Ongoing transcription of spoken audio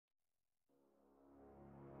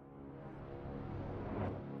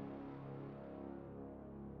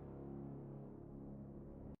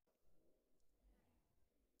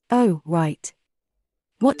Oh, right.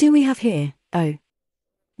 What do we have here? Oh.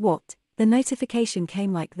 What? The notification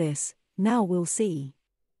came like this. Now we'll see.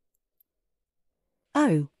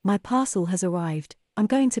 Oh, my parcel has arrived. I'm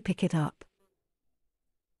going to pick it up.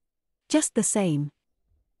 Just the same.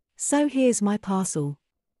 So here's my parcel.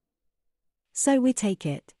 So we take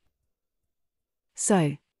it.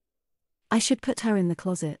 So. I should put her in the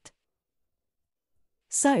closet.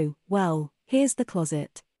 So, well, here's the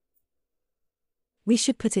closet. We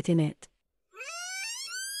should put it in it.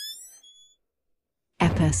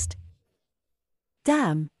 Epist.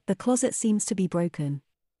 Damn, the closet seems to be broken.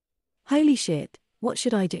 Holy shit, what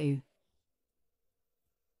should I do?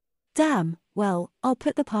 Damn, well, I'll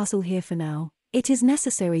put the parcel here for now. It is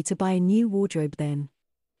necessary to buy a new wardrobe then.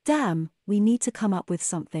 Damn, we need to come up with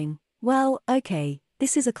something. Well, okay,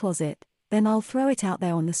 this is a closet, then I'll throw it out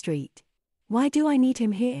there on the street. Why do I need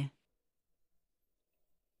him here?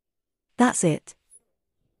 That's it.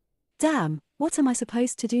 Damn, what am I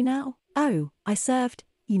supposed to do now? Oh, I served,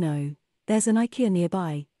 there's an Ikea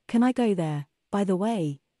nearby, can I go there, by the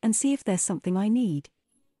way, and see if there's something I need?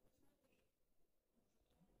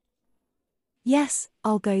 Yes,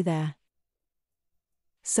 I'll go there.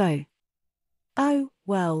 So. Oh,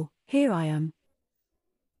 well, here I am.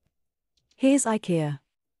 Here's Ikea.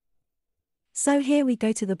 So here we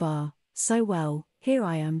go to the bar, so well, here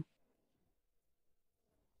I am.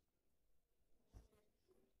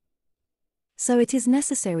 So it is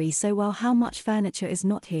necessary so well how much furniture is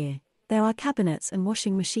not here, there are cabinets and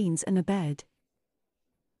washing machines and a bed.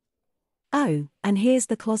 Oh, and here's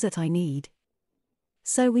the closet I need.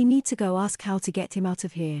 So we need to go ask how to get him out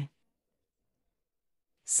of here.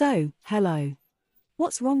 So, hello.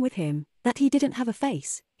 What's wrong with him? That he didn't have a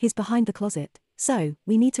face, he's behind the closet, so,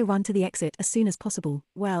 we need to run to the exit as soon as possible.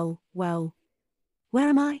 Well. Where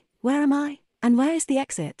am I? Where am I? And where is the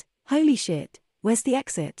exit? Holy shit, where's the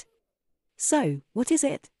exit? So, what is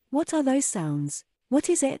it? What are those sounds? What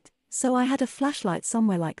is it? So I had a flashlight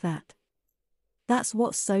somewhere like that. That's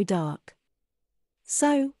what's so dark.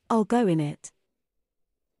 So, I'll go in it.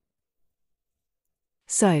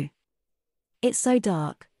 So. It's so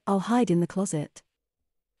dark, I'll hide in the closet.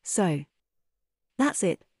 So. That's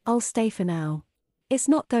it, I'll stay for now. It's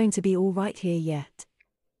not going to be all right here yet.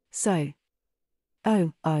 So.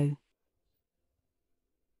 Oh.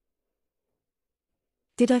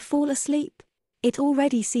 Did I fall asleep? It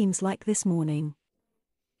already seems like this morning.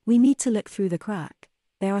 We need to look through the crack.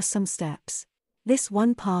 There are some steps. This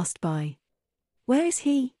one passed by. Where is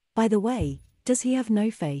he, by the way? Does he have no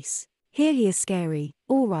face? Here he is scary.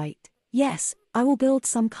 All right. Yes, I will build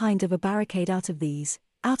some kind of a barricade out of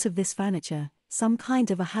this furniture, some kind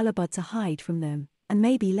of a halibut to hide from them, and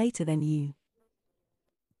maybe later than you.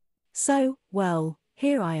 So, well,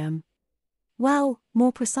 here I am. Well,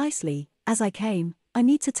 more precisely, as I came, I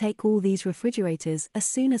need to take all these refrigerators as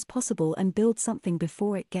soon as possible and build something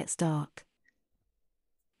before it gets dark.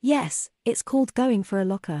 Yes, it's called going for a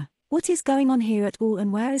locker. What is going on here at all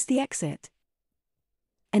and where is the exit?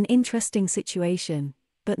 An interesting situation,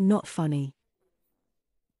 but not funny.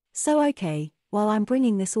 So okay, while I'm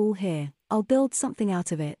bringing this all here, I'll build something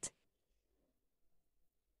out of it.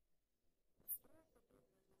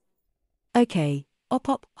 Okay,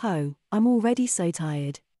 op, ho, I'm already so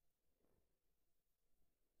tired.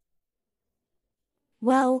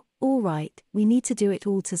 Well, all right, we need to do it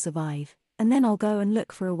all to survive, and then I'll go and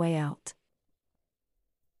look for a way out.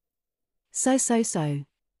 So.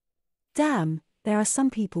 Damn, there are some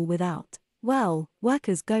people without, well,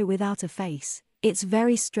 workers go without a face. It's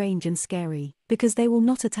very strange and scary, because they will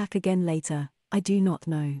not attack again later, I do not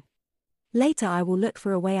know. Later I will look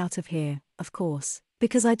for a way out of here, of course,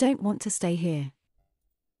 because I don't want to stay here.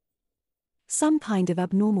 Some kind of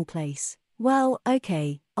abnormal place. Well,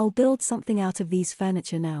 okay, I'll build something out of these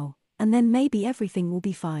furniture now, and then maybe everything will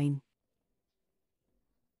be fine.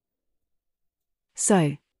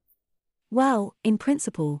 So. Well, in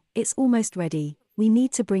principle, it's almost ready. We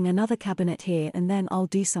need to bring another cabinet here and then I'll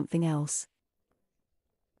do something else.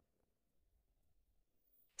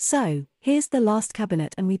 So, here's the last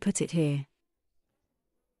cabinet and we put it here.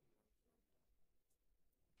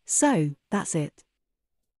 So, that's it.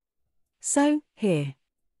 So, here.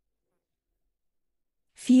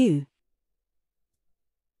 Phew.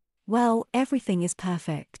 Well, everything is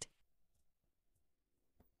perfect.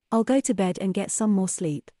 I'll go to bed and get some more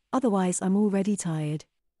sleep, otherwise I'm already tired.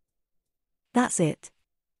 That's it.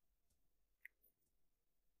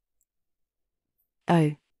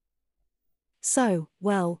 Oh. So,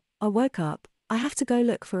 well, I woke up, I have to go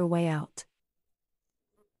look for a way out.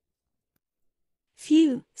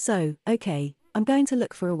 Phew, so, okay, I'm going to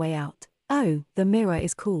look for a way out. Oh, the mirror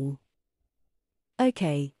is cool.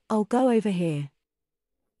 Okay, I'll go over here.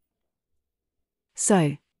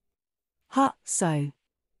 So. So.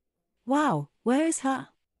 Wow, where is her?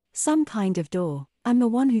 Some kind of door. I'm the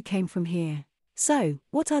one who came from here. So,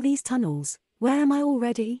 what are these tunnels? Where am I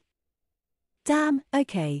already? Damn,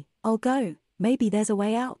 okay, I'll go. Maybe there's a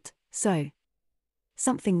way out. So.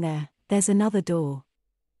 Something there. There's another door.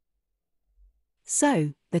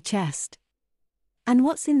 So, the chest. And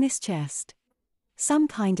what's in this chest? Some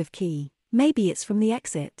kind of key. Maybe it's from the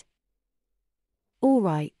exit. All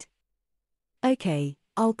right. Okay,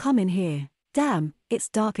 I'll come in here. Damn, it's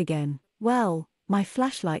dark again. Well, my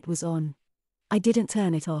flashlight was on. I didn't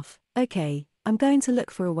turn it off. Okay, I'm going to look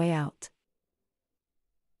for a way out.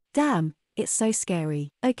 Damn, it's so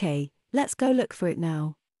scary. Okay, let's go look for it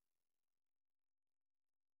now.